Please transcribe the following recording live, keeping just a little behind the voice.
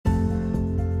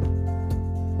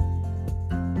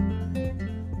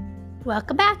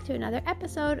Welcome back to another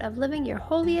episode of Living Your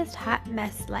Holiest Hot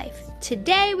Mess Life.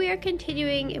 Today we are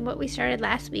continuing in what we started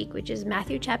last week, which is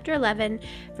Matthew chapter 11,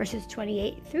 verses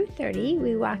 28 through 30.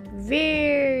 We walked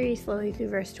very slowly through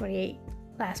verse 28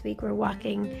 last week. We're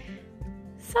walking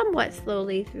somewhat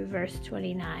slowly through verse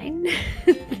 29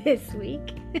 this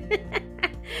week.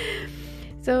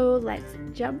 So let's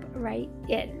jump right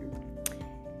in.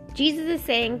 Jesus is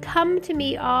saying, "Come to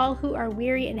me, all who are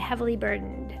weary and heavily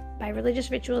burdened by religious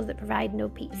rituals that provide no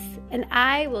peace, and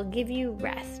I will give you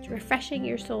rest, refreshing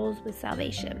your souls with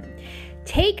salvation.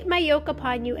 Take my yoke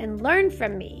upon you and learn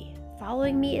from me,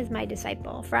 following me as my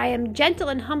disciple. For I am gentle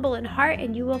and humble in heart,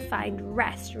 and you will find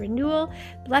rest, renewal,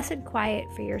 blessed quiet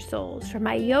for your souls. For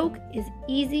my yoke is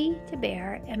easy to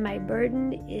bear, and my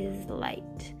burden is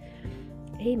light."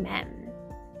 Amen.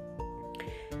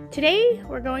 Today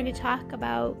we're going to talk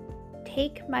about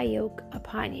take my yoke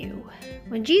upon you.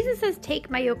 When Jesus says take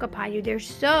my yoke upon you, there's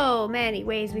so many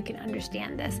ways we can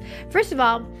understand this. First of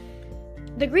all,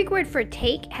 the Greek word for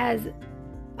take has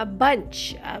a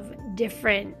bunch of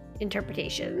different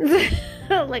interpretations,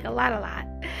 like a lot.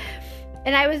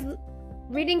 And I was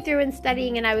reading through and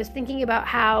studying, and I was thinking about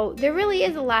how there really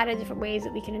is a lot of different ways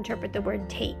that we can interpret the word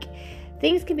take.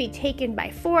 Things can be taken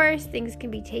by force, things can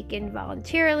be taken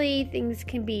voluntarily, things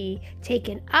can be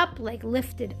taken up, like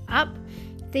lifted up,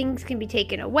 things can be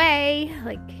taken away,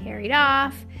 like carried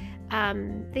off,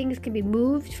 things can be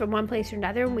moved from one place to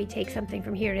another when we take something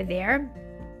from here to there,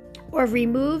 or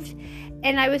removed.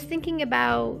 And I was thinking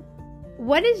about,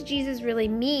 what does Jesus really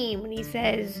mean when he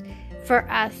says for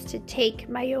us to take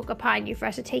my yoke upon you, for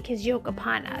us to take his yoke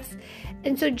upon us?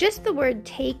 And so just the word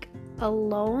take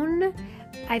alone,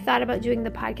 I thought about doing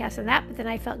the podcast on that, but then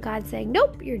I felt God saying,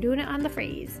 nope, you're doing it on the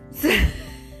phrase.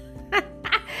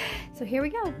 So here we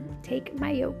go. Take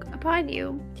my yoke upon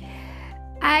you.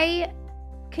 I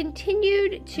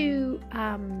continued to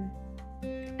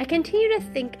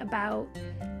think about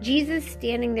Jesus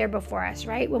standing there before us,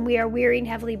 right? When we are weary and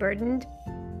heavily burdened,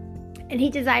 and he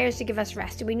desires to give us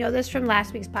rest. And we know this from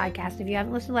last week's podcast. If you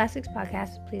haven't listened to last week's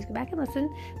podcast, please go back and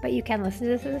listen. But you can listen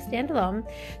to this as a standalone.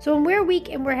 So when we're weak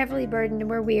and we're heavily burdened and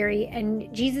we're weary, and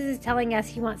Jesus is telling us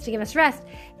he wants to give us rest,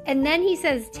 and then he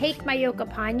says, take my yoke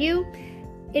upon you,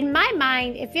 in my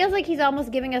mind, it feels like he's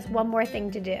almost giving us one more thing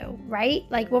to do, right?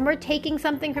 Like when we're taking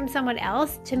something from someone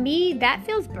else, to me, that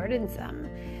feels burdensome.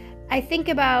 I think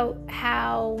about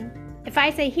how if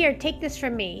I say, here, take this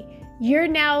from me, you're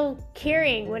now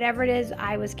carrying whatever it is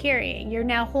I was carrying. You're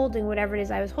now holding whatever it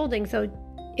is I was holding. So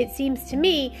it seems to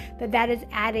me that is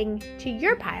adding to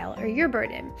your pile or your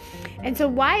burden. And so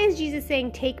why is Jesus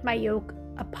saying, take my yoke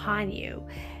upon you?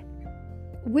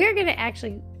 We're going to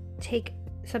actually take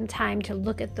some time to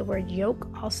look at the word yoke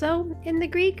also in the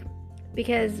Greek,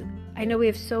 because I know we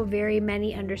have so very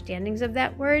many understandings of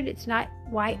that word. It's not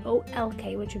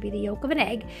Y-O-L-K, which would be the yolk of an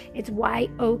egg. It's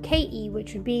Y-O-K-E,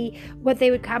 which would be what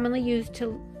they would commonly use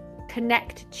to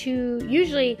connect to,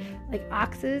 usually like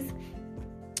oxes.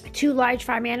 Two large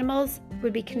farm animals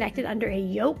would be connected under a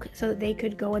yoke so that they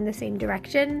could go in the same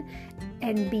direction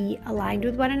and be aligned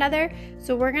with one another.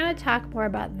 So we're going to talk more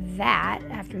about that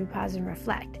after we pause and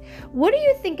reflect. What do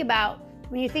you think about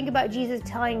when you think about Jesus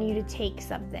telling you to take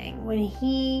something? When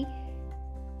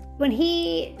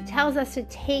he tells us to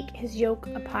take his yoke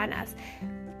upon us,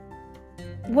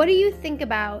 what do you think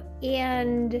about,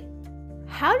 and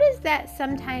how does that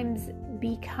sometimes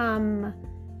become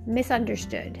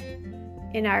misunderstood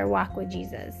in our walk with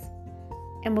Jesus?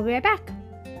 And we'll be right back.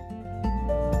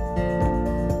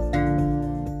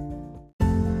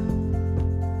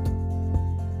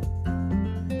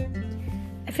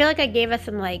 I feel like I gave us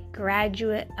some like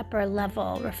graduate upper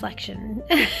level reflection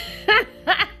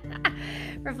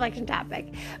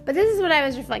topic, but this is what I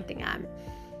was reflecting on.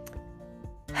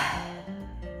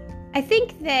 I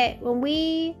think that when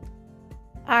we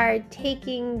are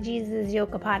taking Jesus'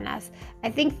 yoke upon us,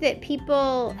 I think that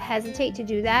people hesitate to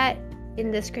do that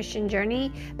in this Christian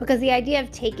journey because the idea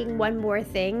of taking one more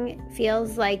thing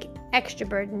feels like extra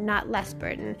burden, not less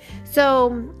burden.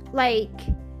 So like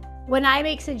when I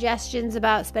make suggestions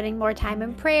about spending more time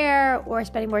in prayer or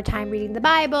spending more time reading the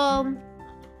Bible,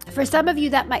 for some of you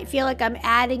that might feel like I'm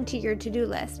adding to your to-do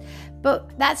list,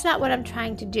 but that's not what I'm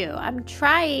trying to do. I'm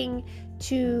trying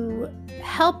to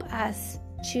help us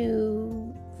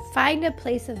to find a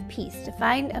place of peace, to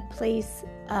find a place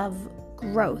of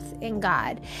growth in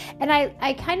God. And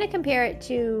I kind of compare it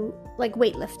to like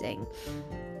weightlifting.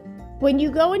 When you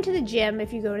go into the gym,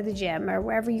 if you go to the gym, or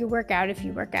wherever you work out, if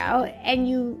you work out, and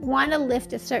you want to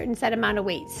lift a certain set amount of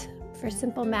weights, for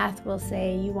simple math, we'll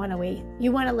say you want to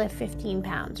lift 15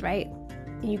 pounds, right?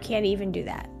 You can't even do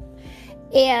that.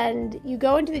 and you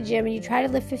go into the gym and you try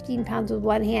to lift 15 pounds with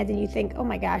one hand and you think, oh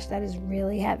my gosh, that is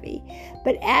really heavy.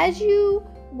 But as you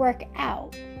work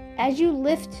out, as you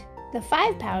lift the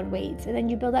 5-pound weights and then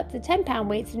you build up to 10-pound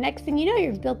weights, the next thing you know,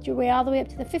 you've built your way all the way up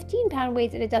to the 15-pound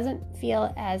weights and it doesn't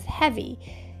feel as heavy.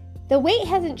 The weight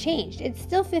hasn't changed. It's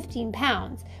still 15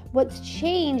 pounds. What's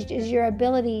changed is your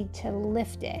ability to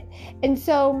lift it. And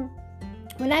so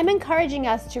when I'm encouraging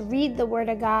us to read the Word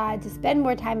of God, to spend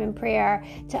more time in prayer,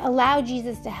 to allow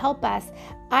Jesus to help us,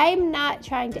 I'm not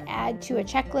trying to add to a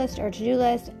checklist or a to-do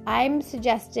list. I'm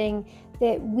suggesting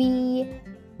that we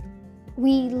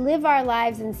live our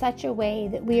lives in such a way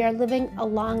that we are living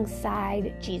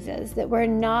alongside Jesus, that we're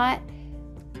not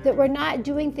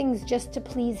doing things just to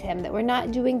please him, that we're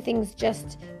not doing things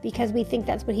just because we think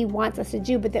that's what he wants us to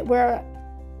do, but that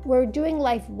we're doing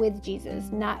life with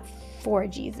Jesus, not for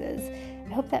Jesus.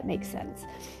 I hope that makes sense.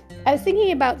 I was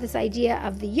thinking about this idea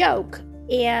of the yoke,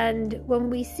 and when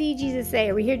we see Jesus say,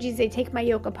 or we hear Jesus say, take my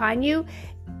yoke upon you,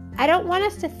 I don't want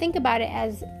us to think about it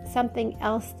as something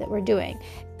else that we're doing.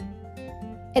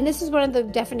 And this is one of the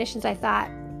definitions I thought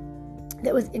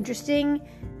that was interesting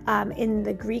in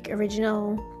the Greek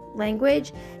original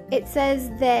language. It says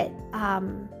that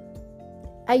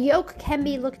a yoke can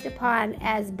be looked upon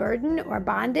as burden or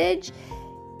bondage.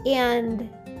 And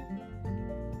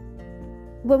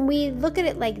when we look at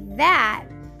it like that,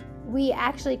 we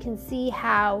actually can see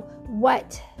how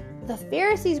what the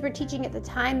Pharisees were teaching at the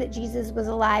time that Jesus was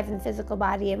alive in physical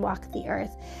body and walked the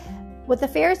earth. What the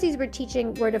Pharisees were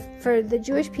teaching were for the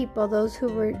Jewish people, those who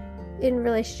were in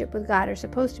relationship with God or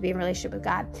supposed to be in relationship with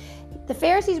God. The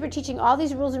Pharisees were teaching all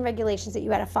these rules and regulations that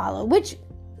you had to follow, which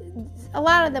a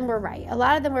lot of them were right. A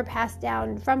lot of them were passed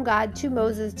down from God to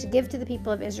Moses to give to the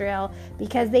people of Israel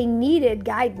because they needed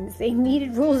guidance. They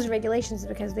needed rules and regulations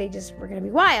because they just were going to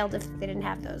be wild if they didn't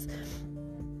have those.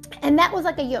 And that was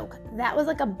like a yoke. That was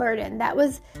like a burden. That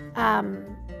was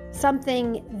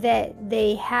something that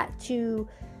they had to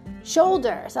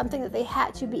shoulder, something that they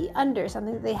had to be under,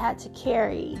 something that they had to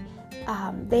carry.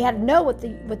 They had to know what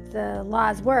the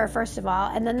laws were, first of all,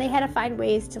 and then they had to find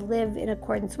ways to live in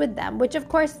accordance with them, which of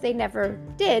course they never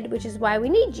did, which is why we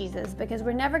need Jesus, because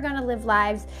we're never going to live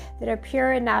lives that are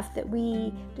pure enough that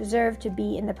we deserve to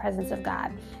be in the presence of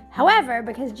God. However,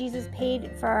 because Jesus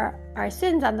paid for our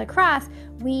sins on the cross,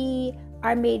 we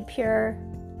are made pure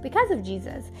because of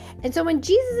Jesus. And so when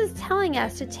Jesus is telling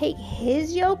us to take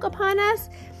his yoke upon us,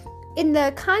 in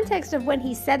the context of when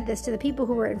he said this to the people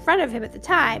who were in front of him at the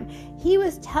time, he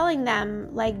was telling them,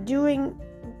 like,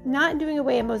 not doing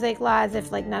away a Mosaic law as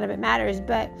if like none of it matters,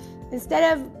 but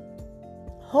instead of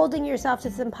holding yourself to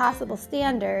this impossible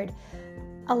standard,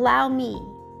 allow me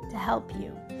to help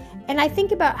you. And I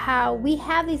think about how we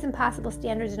have these impossible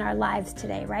standards in our lives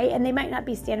today, right? And they might not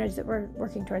be standards that we're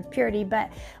working towards purity,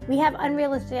 but we have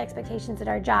unrealistic expectations at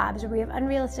our jobs, or we have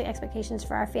unrealistic expectations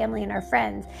for our family and our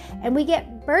friends. And we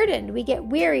get burdened, we get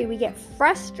weary, we get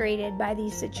frustrated by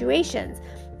these situations.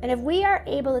 And if we are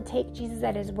able to take Jesus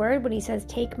at his word when he says,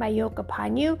 take my yoke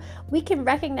upon you, we can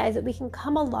recognize that we can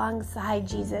come alongside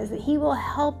Jesus, that he will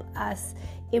help us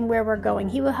in where we're going.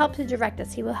 He will help to direct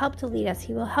us. He will help to lead us.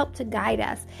 He will help to guide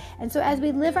us. And so as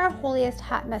we live our holiest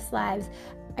hot mess lives,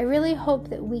 I really hope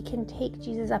that we can take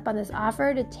Jesus up on this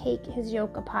offer to take his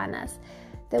yoke upon us,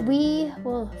 that we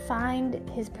will find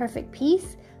his perfect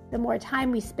peace. The more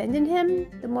time we spend in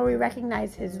him, the more we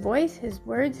recognize his voice, his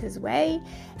words, his way,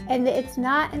 and that it's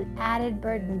not an added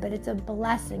burden, but it's a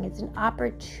blessing. It's an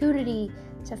opportunity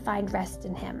to find rest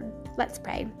in him. Let's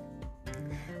pray.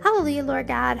 Hallelujah, Lord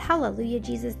God. Hallelujah,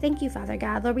 Jesus. Thank you, Father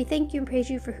God. Lord, we thank you and praise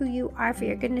you for who you are, for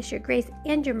your goodness, your grace,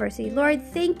 and your mercy. Lord,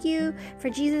 thank you for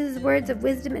Jesus' words of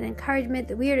wisdom and encouragement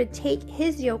that we are to take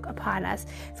his yoke upon us.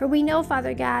 For we know,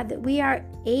 Father God, that we are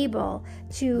able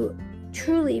to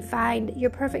truly find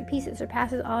your perfect peace that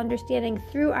surpasses all understanding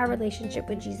through our relationship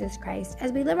with Jesus Christ.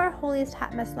 As we live our holiest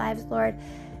hot mess lives, Lord,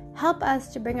 help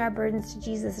us to bring our burdens to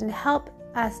Jesus and help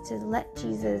us to let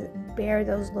Jesus bear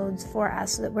those loads for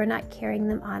us so that we're not carrying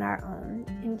them on our own.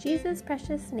 In Jesus'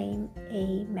 precious name,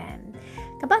 amen.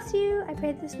 God bless you. I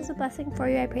pray that this was a blessing for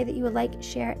you. I pray that you will like,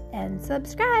 share, and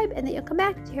subscribe, and that you'll come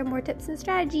back to hear more tips and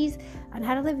strategies on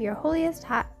how to live your holiest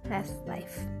hot mess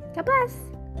life. God bless.